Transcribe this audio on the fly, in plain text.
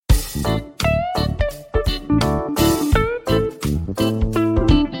Fala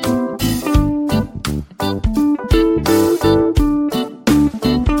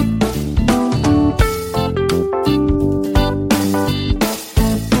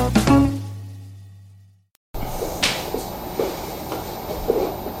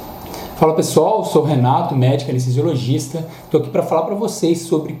pessoal, eu sou o Renato, médico anestesiologista. Estou aqui para falar para vocês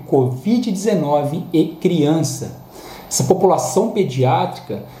sobre COVID-19 e criança. Essa população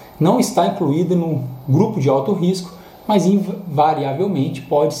pediátrica não está incluída no grupo de alto risco, mas invariavelmente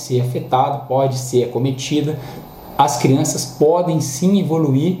pode ser afetada, pode ser acometida. As crianças podem sim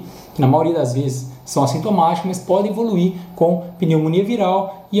evoluir, que na maioria das vezes são assintomáticas, mas podem evoluir com pneumonia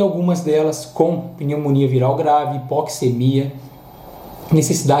viral e algumas delas com pneumonia viral grave, hipoxemia,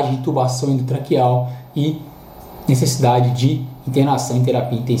 necessidade de intubação endotraqueal e necessidade de internação em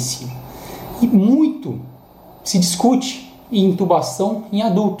terapia intensiva. E muito se discute em intubação em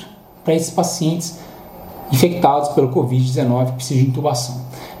adulto, para esses pacientes infectados pelo COVID-19 que precisam de intubação.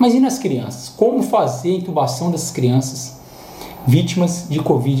 Mas e nas crianças? Como fazer a intubação dessas crianças vítimas de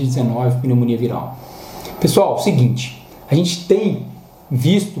COVID-19, pneumonia viral? Pessoal, é o seguinte, a gente tem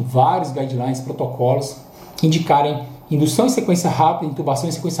visto vários guidelines, protocolos que indicarem indução em sequência rápida, intubação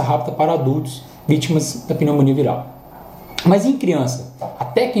em sequência rápida para adultos vítimas da pneumonia viral. Mas em criança, a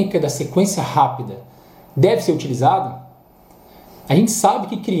técnica da sequência rápida deve ser utilizada? A gente sabe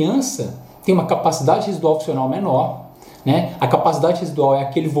que criança tem uma capacidade residual funcional menor, né? A capacidade residual é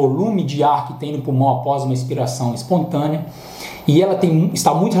aquele volume de ar que tem no pulmão após uma expiração espontânea, e ela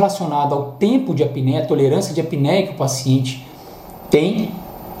está muito relacionada ao tempo de apneia, a tolerância de apneia que o paciente tem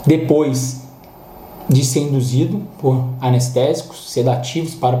depois de ser induzido por anestésicos,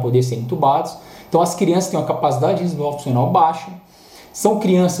 sedativos para poder ser intubados. Então as crianças têm uma capacidade residual funcional baixa, são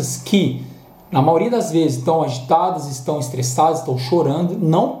crianças que na maioria das vezes estão agitadas, estão estressadas, estão chorando,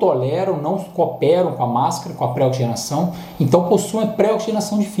 não toleram, não cooperam com a máscara, com a pré-oxigenação, então possuem a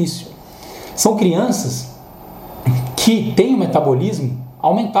pré-oxigenação difícil. São crianças que têm um metabolismo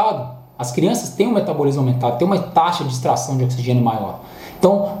aumentado, as crianças têm um metabolismo aumentado, têm uma taxa de extração de oxigênio maior.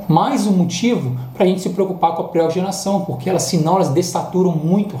 Então, mais um motivo para a gente se preocupar com a pré-oxigenação, porque senão elas dessaturam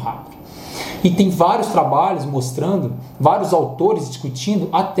muito rápido. E tem vários trabalhos mostrando, vários autores discutindo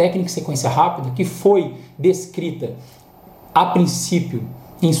a técnica de sequência rápida que foi descrita a princípio,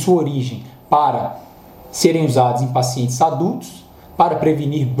 em sua origem, para serem usados em pacientes adultos, para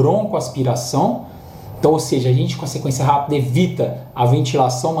prevenir broncoaspiração. Então, ou seja, a gente com a sequência rápida evita a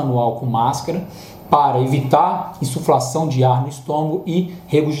ventilação manual com máscara, para evitar insuflação de ar no estômago e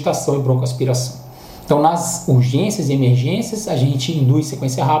regurgitação e broncoaspiração. Então, nas urgências e emergências, a gente induz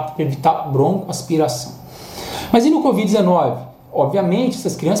sequência rápida para evitar broncoaspiração. Mas e no COVID-19? Obviamente,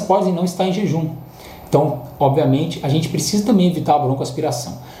 essas crianças podem não estar em jejum. Então, obviamente, a gente precisa também evitar a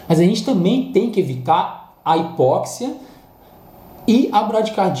broncoaspiração. Mas a gente também tem que evitar a hipóxia e a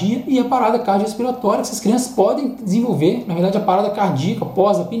bradicardia e a parada cardiorrespiratória que essas crianças podem desenvolver. Na verdade, a parada cardíaca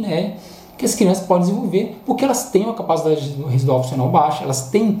pós-apneia, que as crianças podem desenvolver, porque elas têm uma capacidade residual funcional baixa, elas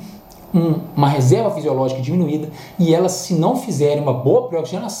têm uma reserva fisiológica diminuída, e elas, se não fizerem uma boa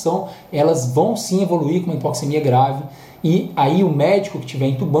pré-oxigenação, elas vão sim evoluir com uma hipoxemia grave, e aí o médico que estiver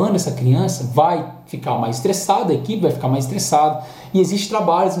intubando essa criança vai ficar mais estressado, a equipe vai ficar mais estressada, e existem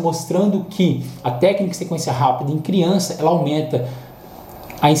trabalhos mostrando que a técnica de sequência rápida em criança, ela aumenta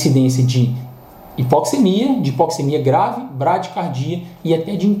a incidência de hipoxemia grave, bradicardia e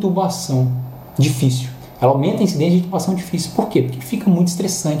até de intubação difícil. Ela aumenta a incidência de intubação difícil. Por quê? Porque fica muito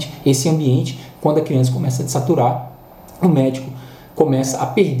estressante esse ambiente quando a criança começa a desaturar, o médico começa a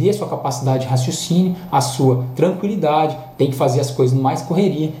perder a sua capacidade de raciocínio, a sua tranquilidade, tem que fazer as coisas mais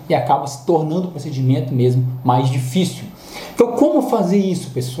correria e acaba se tornando o procedimento mesmo mais difícil. Então, como fazer isso,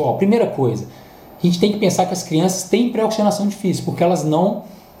 pessoal? Primeira coisa, a gente tem que pensar que as crianças têm pré-oxigenação difícil, porque elas não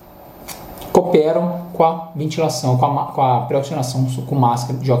cooperam com a ventilação, com a pré-oxigenação com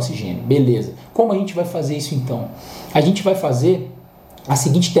máscara de oxigênio. Beleza. Como a gente vai fazer isso então? A gente vai fazer a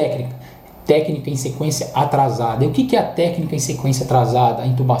seguinte técnica em sequência atrasada. E o que é a técnica em sequência atrasada, a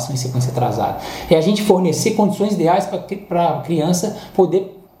intubação em sequência atrasada? É a gente fornecer condições ideais para a criança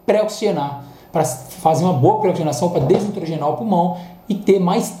poder pré-oxigenar, para fazer uma boa pré-oxigenação, para desnitrogenar o pulmão e ter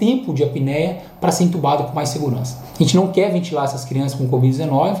mais tempo de apneia para ser entubado com mais segurança. A gente não quer ventilar essas crianças com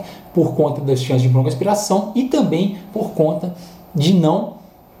Covid-19 por conta das chances de broncoaspiração e também por conta de não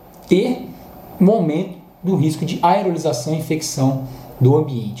ter um aumento do risco de aerolização e infecção do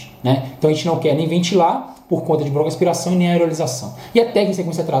ambiente, né? Então a gente não quer nem ventilar por conta de broncoaspiração e nem aerolização. E a técnica de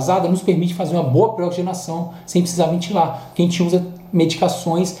sequência atrasada nos permite fazer uma boa pré-oxigenação sem precisar ventilar, porque a gente usa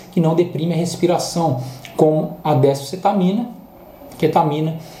medicações que não deprimem a respiração, como a destrocetamina,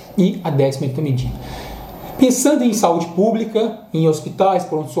 ketamina e a dexmedetomidina. Pensando em saúde pública, em hospitais,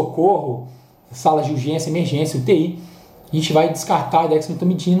 pronto-socorro, salas de urgência, emergência, UTI, a gente vai descartar a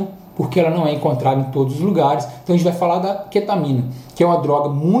dexmedetomidina porque ela não é encontrada em todos os lugares. Então a gente vai falar da ketamina, que é uma droga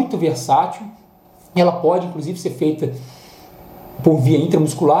muito versátil. Ela pode, inclusive, ser feita por via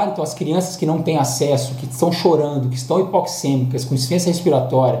intramuscular. Então as crianças que não têm acesso, que estão chorando, que estão hipoxêmicas, com insuficiência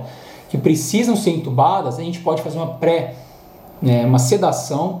respiratória, que precisam ser intubadas, a gente pode fazer uma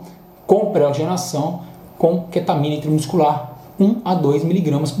sedação com pré-oxigenação com ketamina intramuscular, 1 a 2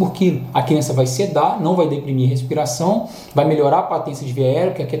 miligramas por quilo. A criança vai sedar, não vai deprimir a respiração, vai melhorar a patência de via aérea,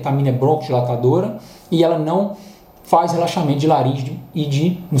 porque a ketamina é broncodilatadora e ela não faz relaxamento de laringe e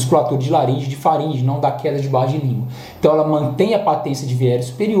de musculatura de laringe, de faringe, não dá queda de base de língua. Então ela mantém a patência de via aérea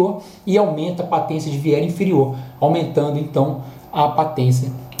superior e aumenta a patência de via aérea inferior, aumentando então a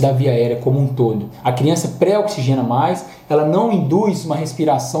patência da via aérea como um todo. A criança pré-oxigena mais, ela não induz uma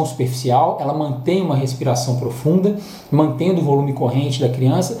respiração superficial, ela mantém uma respiração profunda, mantendo o volume corrente da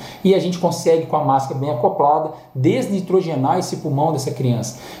criança, e a gente consegue, com a máscara bem acoplada, desnitrogenar esse pulmão dessa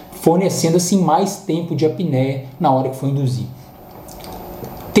criança, fornecendo assim mais tempo de apneia na hora que for induzir.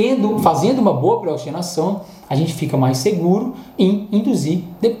 Fazendo uma boa pré-oxigenação, a gente fica mais seguro em induzir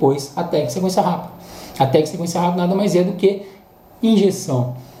depois a técnica de sequência rápida. A técnica de sequência rápida nada mais é do que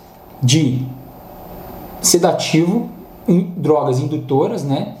injeção de sedativo, drogas indutoras,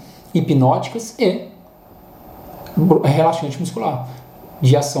 hipnóticas e relaxante muscular,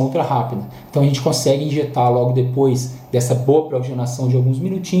 de ação ultra rápida. Então a gente consegue injetar logo depois dessa boa pré-oxigenação de alguns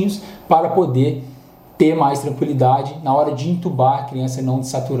minutinhos para poder ter mais tranquilidade na hora de intubar a criança e não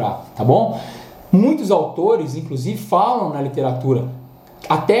desaturar, tá bom? Muitos autores, inclusive, falam na literatura: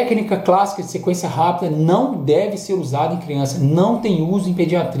 a técnica clássica de sequência rápida não deve ser usada em criança, não tem uso em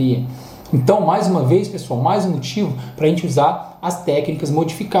pediatria. Então, mais uma vez, pessoal, mais um motivo para a gente usar as técnicas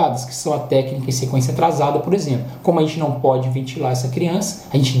modificadas, que são a técnica em sequência atrasada, por exemplo. Como a gente não pode ventilar essa criança,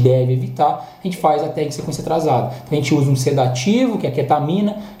 a gente deve evitar, a gente faz a técnica em sequência atrasada. Então, a gente usa um sedativo, que é a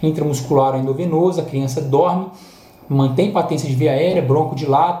ketamina, intramuscular ou endovenoso, a criança dorme, mantém patência de via aérea,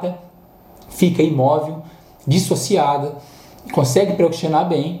 broncodilata, fica imóvel, dissociada, consegue pré-oxigenar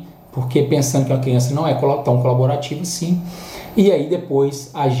bem, porque pensando que a criança não é tão colaborativa assim, e aí depois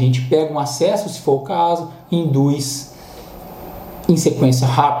a gente pega um acesso, se for o caso, induz em sequência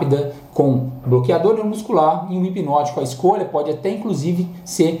rápida com bloqueador neuromuscular e um hipnótico. A escolha pode até inclusive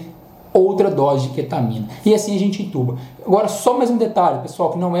ser outra dose de ketamina, e assim a gente intuba. Agora, só mais um detalhe,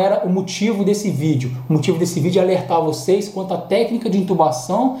 pessoal, que não era o motivo desse vídeo. O motivo desse vídeo é alertar vocês quanto à técnica de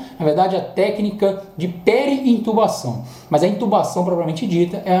intubação, na verdade a técnica de peri-intubação, mas a intubação propriamente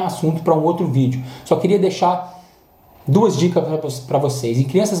dita é assunto para um outro vídeo. Só queria deixar duas dicas para vocês. Em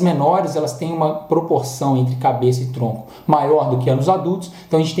crianças menores, elas têm uma proporção entre cabeça e tronco maior do que nos adultos,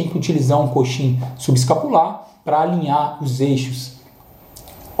 então a gente tem que utilizar um coxim subescapular para alinhar os eixos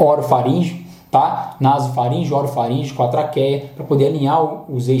orofaríngeo, tá? Nasofaríngeo, orofaríngeo com a traqueia, para poder alinhar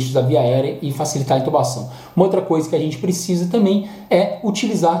os eixos da via aérea e facilitar a intubação. Uma outra coisa que a gente precisa também é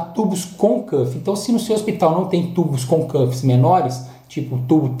utilizar tubos com cuff. Então, se no seu hospital não tem tubos com cuffs menores, tipo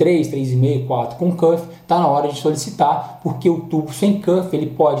tubo 3, 3,5, 4 com cuff, está na hora de solicitar, porque o tubo sem cuff ele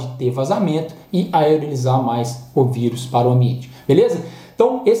pode ter vazamento e aerolizar mais o vírus para o ambiente. Beleza?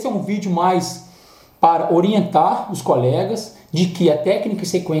 Então, esse é um vídeo mais para orientar os colegas de que a técnica de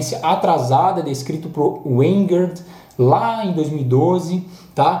sequência atrasada, descrito por Weingart lá em 2012,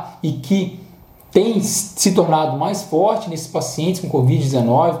 tá? E que tem se tornado mais forte nesses pacientes com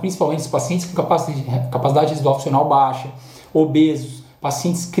Covid-19, principalmente esses pacientes com capacidade residual funcional baixa, obesos,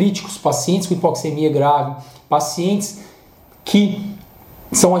 pacientes críticos, pacientes com hipoxemia grave, pacientes que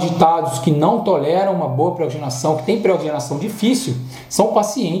são agitados, que não toleram uma boa pré-oxigenação, que têm pré-oxigenação difícil, são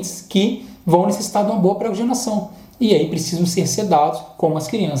pacientes que vão necessitar de uma boa pré-oxigenação. E aí precisam ser sedados, como as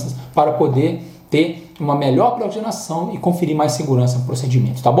crianças, para poder ter uma melhor pré-oxigenação e conferir mais segurança no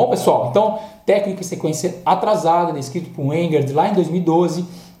procedimento. Tá bom, pessoal? Então, técnica de sequência atrasada, descrito por Weingart lá em 2012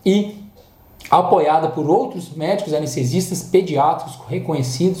 e apoiada por outros médicos anestesistas pediátricos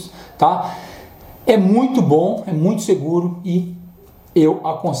reconhecidos, tá? É muito bom, é muito seguro e eu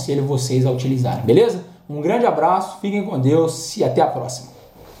aconselho vocês a utilizarem, beleza? Um grande abraço, fiquem com Deus e até a próxima.